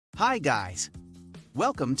Hi guys!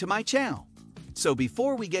 Welcome to my channel. So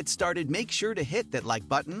before we get started, make sure to hit that like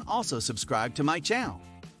button, also subscribe to my channel.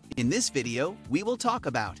 In this video, we will talk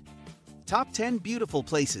about Top 10 Beautiful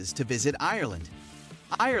Places to Visit Ireland.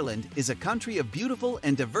 Ireland is a country of beautiful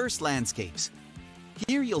and diverse landscapes.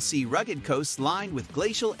 Here you'll see rugged coasts lined with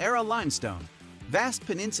glacial-era limestone, vast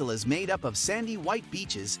peninsulas made up of sandy white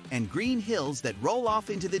beaches, and green hills that roll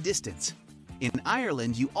off into the distance. In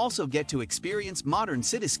Ireland, you also get to experience modern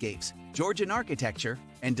cityscapes, Georgian architecture,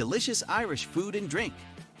 and delicious Irish food and drink.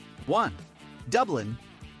 1. Dublin.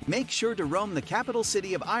 Make sure to roam the capital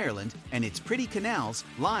city of Ireland and its pretty canals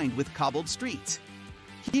lined with cobbled streets.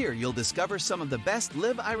 Here you'll discover some of the best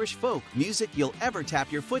live Irish folk music you'll ever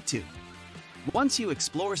tap your foot to. Once you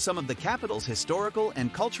explore some of the capital's historical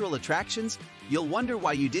and cultural attractions, you'll wonder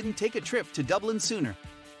why you didn't take a trip to Dublin sooner.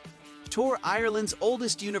 Tour Ireland's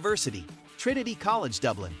oldest university, Trinity College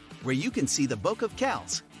Dublin, where you can see the Book of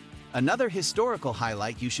Kells. Another historical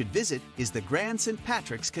highlight you should visit is the Grand St.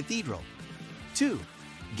 Patrick's Cathedral. 2.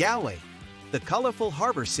 Galway. The colorful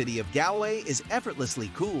harbor city of Galway is effortlessly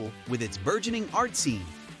cool with its burgeoning art scene,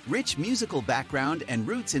 rich musical background, and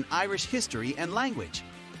roots in Irish history and language.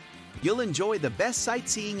 You'll enjoy the best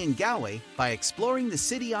sightseeing in Galway by exploring the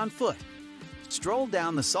city on foot. Stroll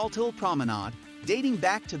down the Salthill Promenade, dating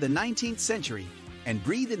back to the 19th century, and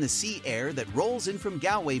breathe in the sea air that rolls in from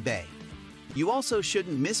Galway Bay. You also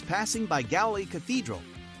shouldn't miss passing by Galway Cathedral,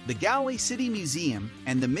 the Galway City Museum,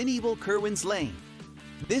 and the medieval Curwen's Lane.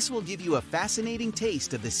 This will give you a fascinating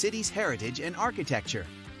taste of the city's heritage and architecture.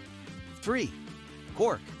 3.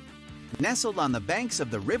 Cork. Nestled on the banks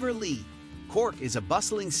of the River Lee, Cork is a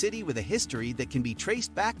bustling city with a history that can be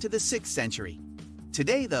traced back to the 6th century.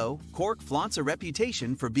 Today, though, Cork flaunts a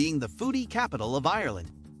reputation for being the foodie capital of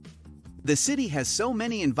Ireland. The city has so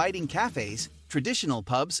many inviting cafes, traditional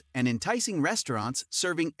pubs, and enticing restaurants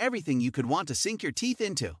serving everything you could want to sink your teeth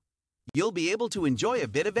into. You'll be able to enjoy a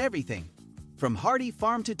bit of everything, from hearty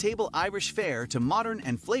farm-to-table Irish fare to modern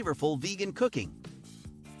and flavorful vegan cooking.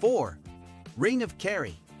 4. Ring of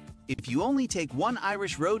Kerry. If you only take one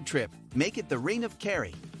Irish road trip, make it the Ring of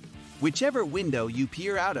Kerry. Whichever window you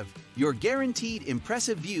peer out of, you're guaranteed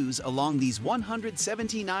impressive views along these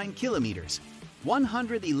 179 kilometers,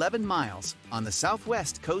 111 miles, on the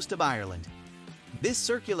southwest coast of Ireland. This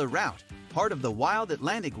circular route, part of the Wild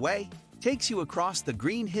Atlantic Way, takes you across the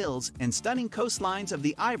green hills and stunning coastlines of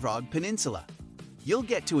the Iveragh Peninsula. You'll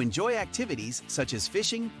get to enjoy activities such as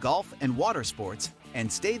fishing, golf, and water sports,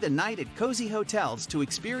 and stay the night at cozy hotels to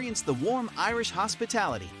experience the warm Irish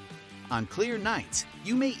hospitality. On clear nights,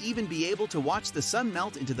 you may even be able to watch the sun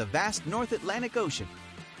melt into the vast North Atlantic Ocean.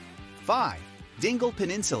 5. Dingle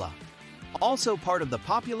Peninsula. Also part of the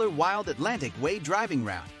popular Wild Atlantic Way driving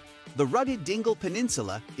route, the rugged Dingle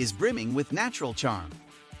Peninsula is brimming with natural charm.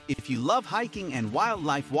 If you love hiking and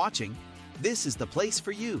wildlife watching, this is the place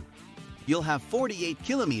for you. You'll have 48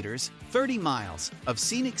 kilometers, 30 miles, of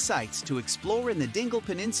scenic sights to explore in the Dingle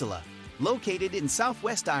Peninsula, located in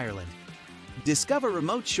southwest Ireland. Discover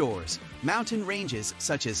remote shores, mountain ranges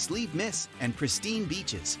such as Slieve Miss, and pristine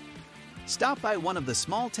beaches. Stop by one of the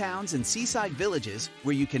small towns and seaside villages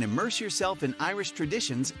where you can immerse yourself in Irish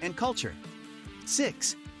traditions and culture.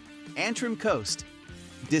 6. Antrim Coast.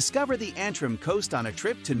 Discover the Antrim Coast on a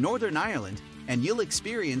trip to Northern Ireland, and you'll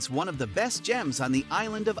experience one of the best gems on the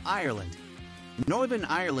island of Ireland. Northern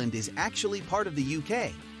Ireland is actually part of the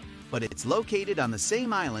UK, but it's located on the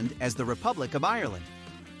same island as the Republic of Ireland.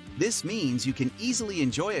 This means you can easily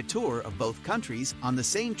enjoy a tour of both countries on the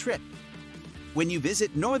same trip. When you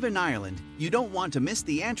visit Northern Ireland, you don't want to miss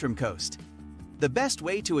the Antrim Coast. The best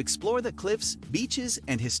way to explore the cliffs, beaches,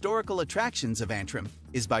 and historical attractions of Antrim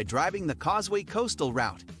is by driving the Causeway Coastal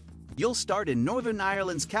Route. You'll start in Northern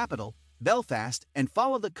Ireland's capital, Belfast, and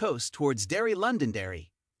follow the coast towards Derry,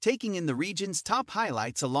 Londonderry, taking in the region's top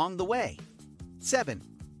highlights along the way. 7.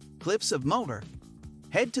 Cliffs of Moher.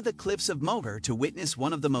 Head to the Cliffs of Moher to witness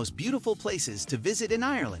one of the most beautiful places to visit in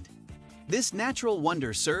Ireland. This natural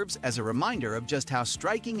wonder serves as a reminder of just how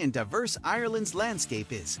striking and diverse Ireland's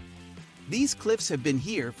landscape is. These cliffs have been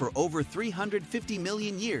here for over 350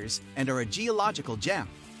 million years and are a geological gem.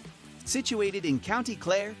 Situated in County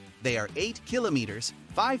Clare, they are 8 kilometers,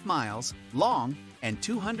 5 miles, long, and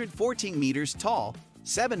 214 meters tall,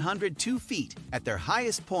 702 feet at their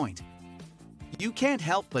highest point. You can't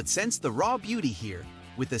help but sense the raw beauty here,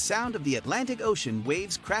 with the sound of the Atlantic Ocean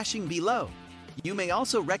waves crashing below. You may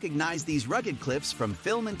also recognize these rugged cliffs from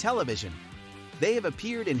film and television. They have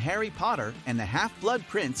appeared in Harry Potter and the Half-Blood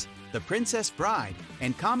Prince, The Princess Bride,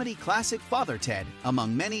 and comedy classic Father Ted,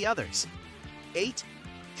 among many others. 8.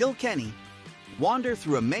 Kilkenny. Wander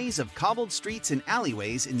through a maze of cobbled streets and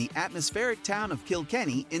alleyways in the atmospheric town of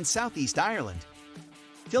Kilkenny in southeast Ireland.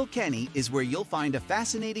 Kilkenny is where you'll find a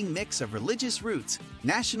fascinating mix of religious roots,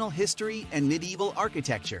 national history, and medieval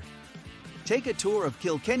architecture. Take a tour of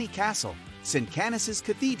Kilkenny Castle, St. Canice's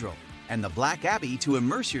Cathedral, and the Black Abbey to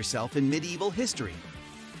immerse yourself in medieval history.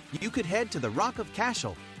 You could head to the Rock of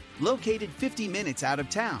Cashel, located 50 minutes out of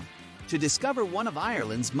town, to discover one of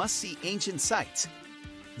Ireland's must-see ancient sites.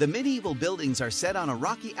 The medieval buildings are set on a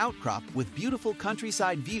rocky outcrop with beautiful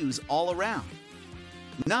countryside views all around.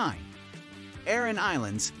 9. Aran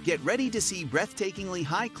Islands. Get ready to see breathtakingly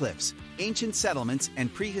high cliffs, ancient settlements,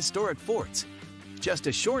 and prehistoric forts. Just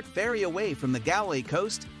a short ferry away from the Galway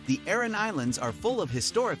coast, the Aran Islands are full of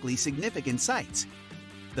historically significant sites.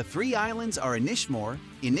 The three islands are Inishmore,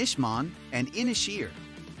 Inishmon, and Inisheer.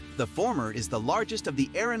 The former is the largest of the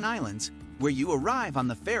Aran Islands, where you arrive on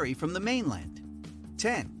the ferry from the mainland.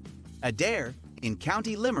 10. Adare, in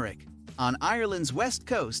County Limerick. On Ireland's west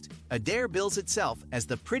coast, Adare bills itself as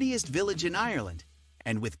the prettiest village in Ireland,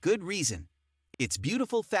 and with good reason. Its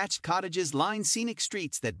beautiful thatched cottages line scenic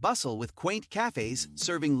streets that bustle with quaint cafes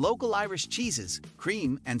serving local Irish cheeses,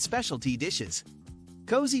 cream, and specialty dishes.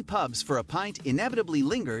 Cozy pubs for a pint inevitably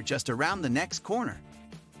linger just around the next corner.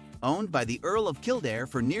 Owned by the Earl of Kildare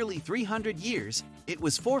for nearly 300 years, it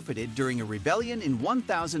was forfeited during a rebellion in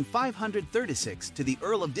 1536 to the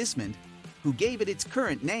Earl of Desmond, who gave it its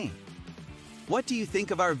current name. What do you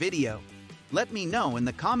think of our video? Let me know in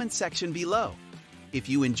the comments section below. If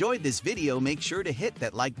you enjoyed this video, make sure to hit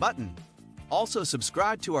that like button. Also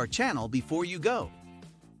subscribe to our channel before you go.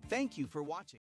 Thank you for watching.